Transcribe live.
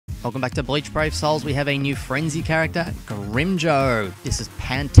Welcome back to Bleach Brave Souls. We have a new Frenzy character, Grimjo. This is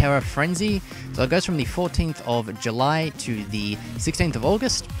Pantera Frenzy. So it goes from the 14th of July to the 16th of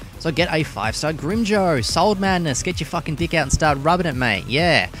August. So get a 5-star Grimjo. Soul Madness. Get your fucking dick out and start rubbing it, mate.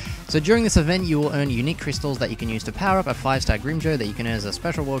 Yeah. So during this event, you will earn unique crystals that you can use to power up a 5-star Grimjo that you can earn as a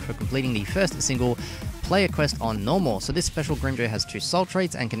special reward for completing the first single player quest on normal. So this special Grimjo has 2 soul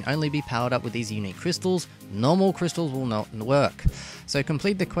traits and can only be powered up with these unique crystals. Normal crystals will not work. So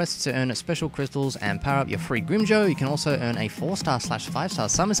complete the quests to earn special crystals and power up your free Grimjo. You can also earn a 4-star/5-star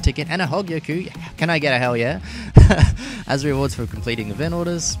summons ticket and a Hogyoku. Can I get a hell yeah? As rewards for completing event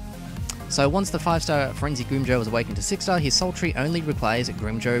orders. So once the 5-star Frenzy Grimjo is awakened to 6-star, his soul tree only requires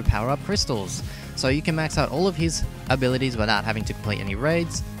Grimjo power-up crystals. So you can max out all of his abilities without having to complete any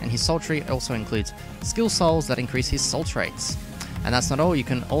raids, and his soul tree also includes skill souls that increase his soul traits. And that's not all, you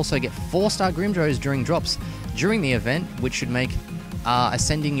can also get 4-star Grimjos during drops during the event, which should make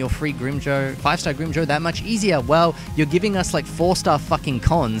ascending your free Grimjo, 5-star Grimjo that much easier. Well, you're giving us like 4-star fucking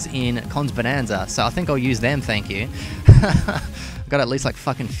cons in Cons Bonanza, so I think I'll use them, thank you. Got at least like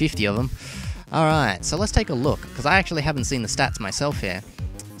fucking 50 of them. Alright, so let's take a look, because I actually haven't seen the stats myself here.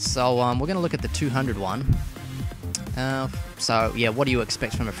 So we're going to look at the 200 one. So yeah, what do you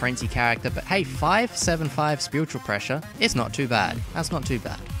expect from a Frenzy character? But hey, 575 spiritual pressure, it's not too bad. That's not too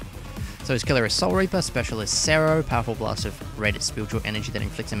bad. So his killer is Soul Reaper, special is Cero, powerful blast of red spiritual energy that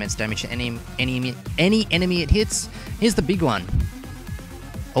inflicts immense damage to any enemy it hits. Here's the big one.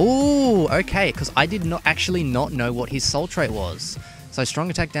 Oh, okay, because I did not know what his soul trait was. So strong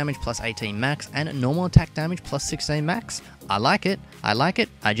attack damage plus 18 max and normal attack damage plus 16 max. I like it. I like it.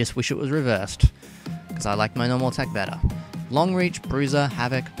 I just wish it was reversed, because I like my normal attack better. Long Reach, Bruiser,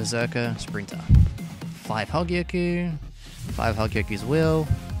 Havoc, Berserker, Sprinter. 5 Hogyoku. 5 Hogyoku's Will.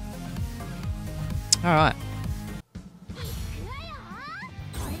 Alright.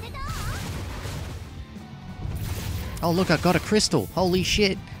 Oh look, I got a crystal. Holy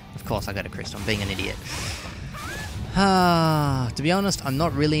shit. Of course I got a crystal. I'm being an idiot. To be honest, I'm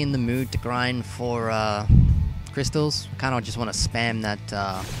not really in the mood to grind for crystals. I kind of just want to spam that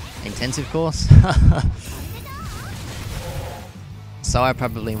intensive course. So I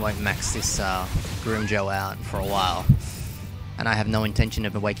probably won't max this Grimjo out for a while. And I have no intention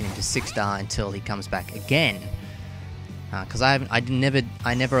of awakening to 6-star until he comes back again. Because I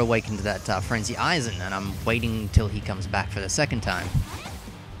never awakened to that Frenzy Eisen, and I'm waiting till he comes back for the second time.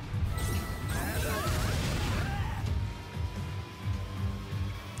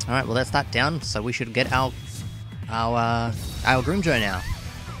 Alright, well that's that down, so we should get our Grimjo now.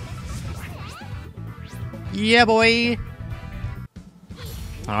 Yeah, boy!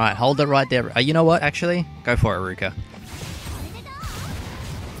 Alright, hold it right there. You know what, actually? Go for it, Ruka.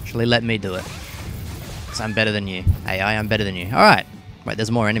 Actually, let me do it. Because I'm better than you. AI, I'm better than you. Alright. Wait,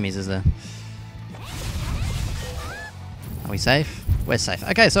 there's more enemies, is there? Are we safe? We're safe.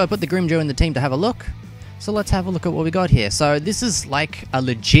 Okay, so I put the Grimjo in the team to have a look. So let's have a look at what we got here. So this is like a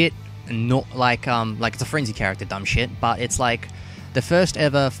legit, not like it's a Frenzy character, dumb shit, but it's like the first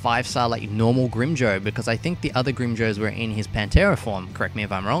ever 5-star like normal Grimjo, because I think the other Grimjos were in his Pantera form. Correct me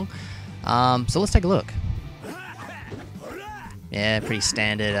if I'm wrong. So let's take a look. Yeah, pretty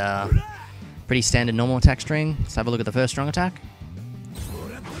standard normal attack string. Let's have a look at the first strong attack.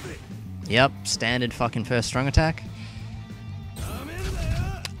 Yep, standard fucking first strong attack.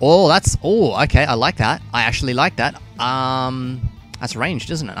 Oh, okay, I like that. I actually like that. That's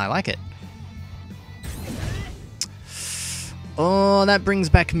ranged, isn't it? I like it. Oh, that brings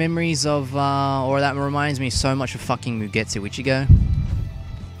back memories of, or that reminds me so much of fucking Mugetsu Ichigo.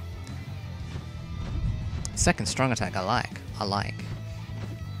 Second strong attack, I like.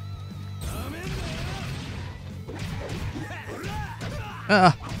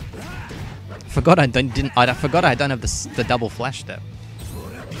 Forgot I don't have the double flash step.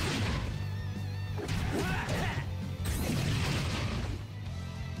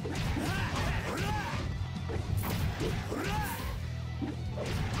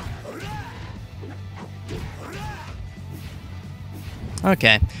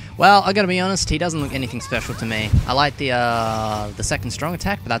 Okay, well, I gotta be honest, he doesn't look anything special to me. I like the second strong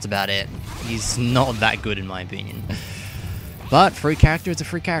attack, but that's about it. He's not that good in my opinion. But free character is a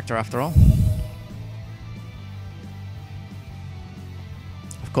free character after all.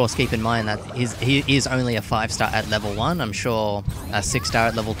 Of course, keep in mind that he is only a 5-star at level 1. I'm sure a 6-star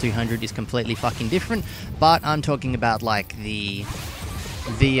at level 200 is completely fucking different, but I'm talking about like the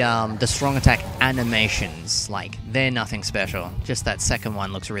strong attack animations. Like, they're nothing special. Just that second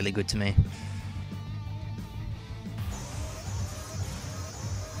one looks really good to me.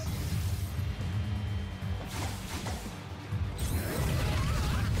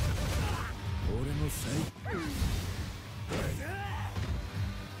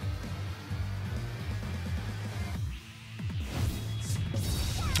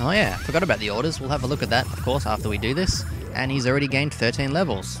 Oh yeah, forgot about the orders. We'll have a look at that, of course, after we do this. And he's already gained 13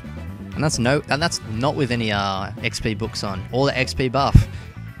 levels. And that's not with any XP books on, or the XP buff.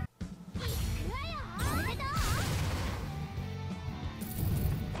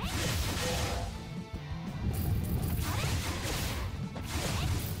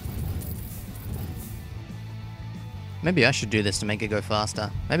 Maybe I should do this to make it go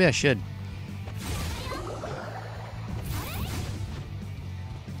faster. Maybe I should.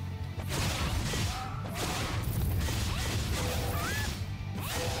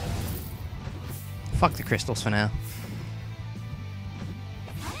 Fuck the crystals for now.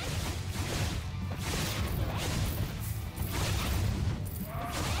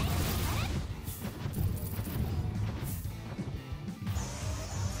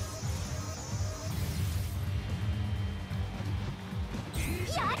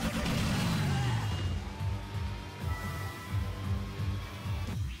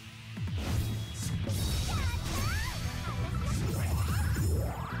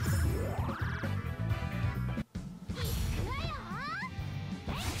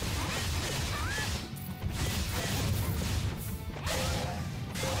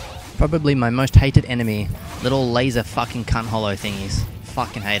 Probably my most hated enemy. Little laser fucking cunt hollow thingies.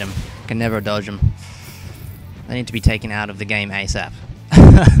 Fucking hate them. Can never dodge them. They need to be taken out of the game ASAP.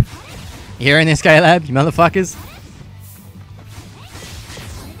 You hearing this, K-Lab? You motherfuckers?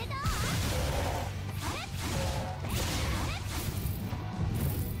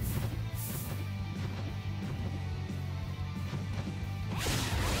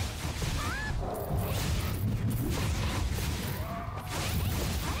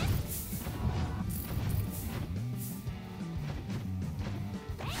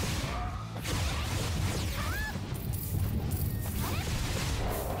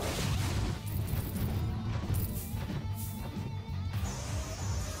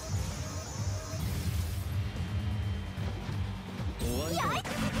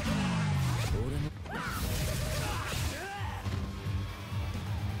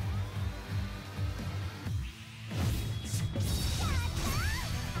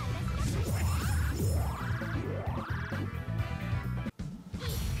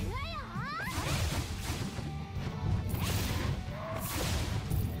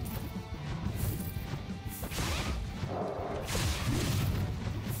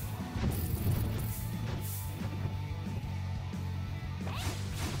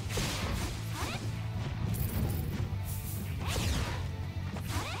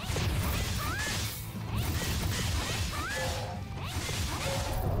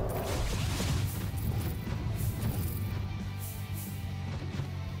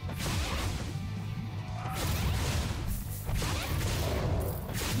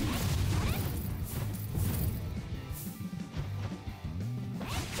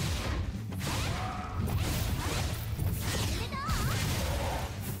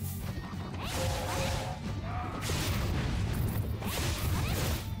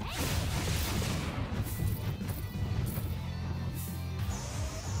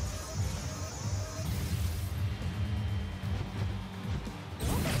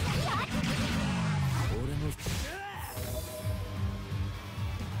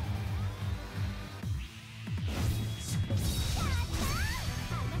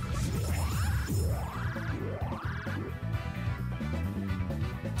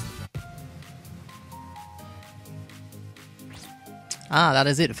 Ah, that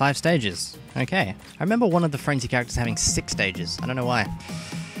is it. 5 stages. Okay. I remember one of the Frenzy characters having 6 stages. I don't know why.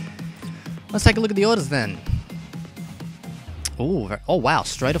 Let's take a look at the orders then. Ooh, oh wow,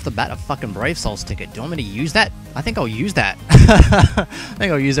 straight off the bat, a fucking Brave Souls ticket. Do you want me to use that? I think I'll use that. I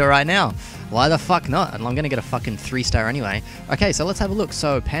think I'll use it right now. Why the fuck not? And I'm gonna get a fucking 3-star anyway. Okay, so let's have a look.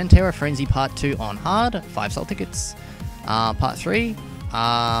 So, Pantera Frenzy Part 2 on hard, 5 soul tickets. Part 3,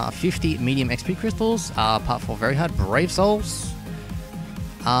 50 medium XP crystals. Part 4 very hard, Brave Souls.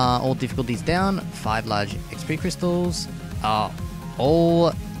 All difficulties down, 5 large XP crystals.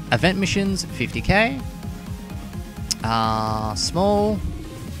 All event missions, 50k. Small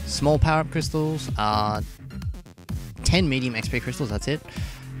power-up crystals. 10 medium XP crystals, that's it.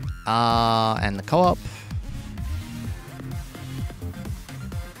 And the co-op.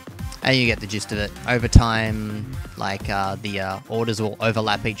 And you get the gist of it. Over time, like, the orders will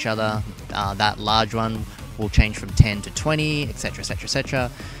overlap each other. That large one will change from 10 to 20, etc, etc, etc.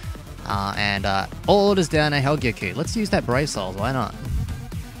 And all orders down a Helgyoku. Let's use that Brave Souls, why not?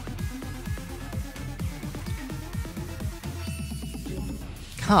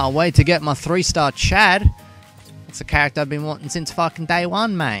 Can't wait to get my 3-star Chad. It's a character I've been wanting since fucking day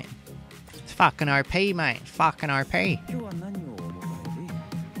one, mate. It's fucking OP, mate. Fucking OP.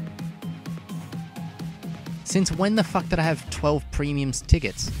 Since when the fuck did I have 12 premium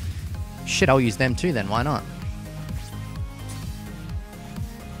tickets? Shit, I'll use them too then, why not?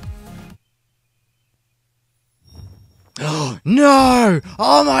 Oh, no!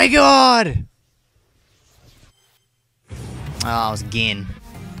 Oh my god! Oh, it was Gin.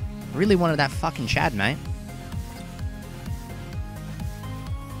 Really wanted that fucking Chad, mate.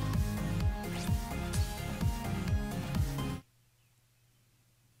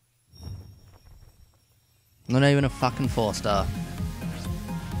 Not even a fucking 4-star.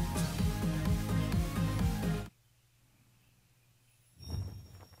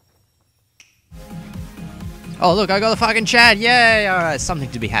 Oh, look, I got the fucking Chad. Yay! Alright,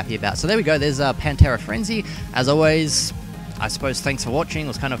 something to be happy about. So there we go. There's Pantera Frenzy. As always, I suppose thanks for watching. It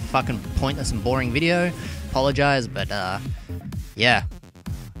was kind of fucking pointless and boring video. Apologize, but yeah.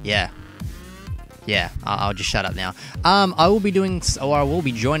 I'll just shut up now. I will be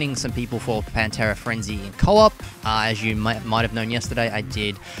joining some people for Pantera Frenzy in co-op. As you might have known yesterday, I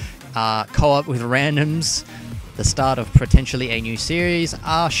did co-op with randoms. The start of potentially a new series.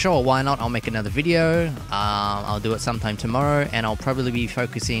 Sure, why not? I'll make another video. I'll do it sometime tomorrow, and I'll probably be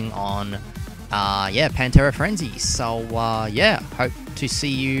focusing on Pantera Frenzy. So yeah, hope to see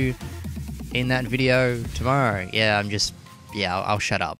you in that video tomorrow. I'll shut up.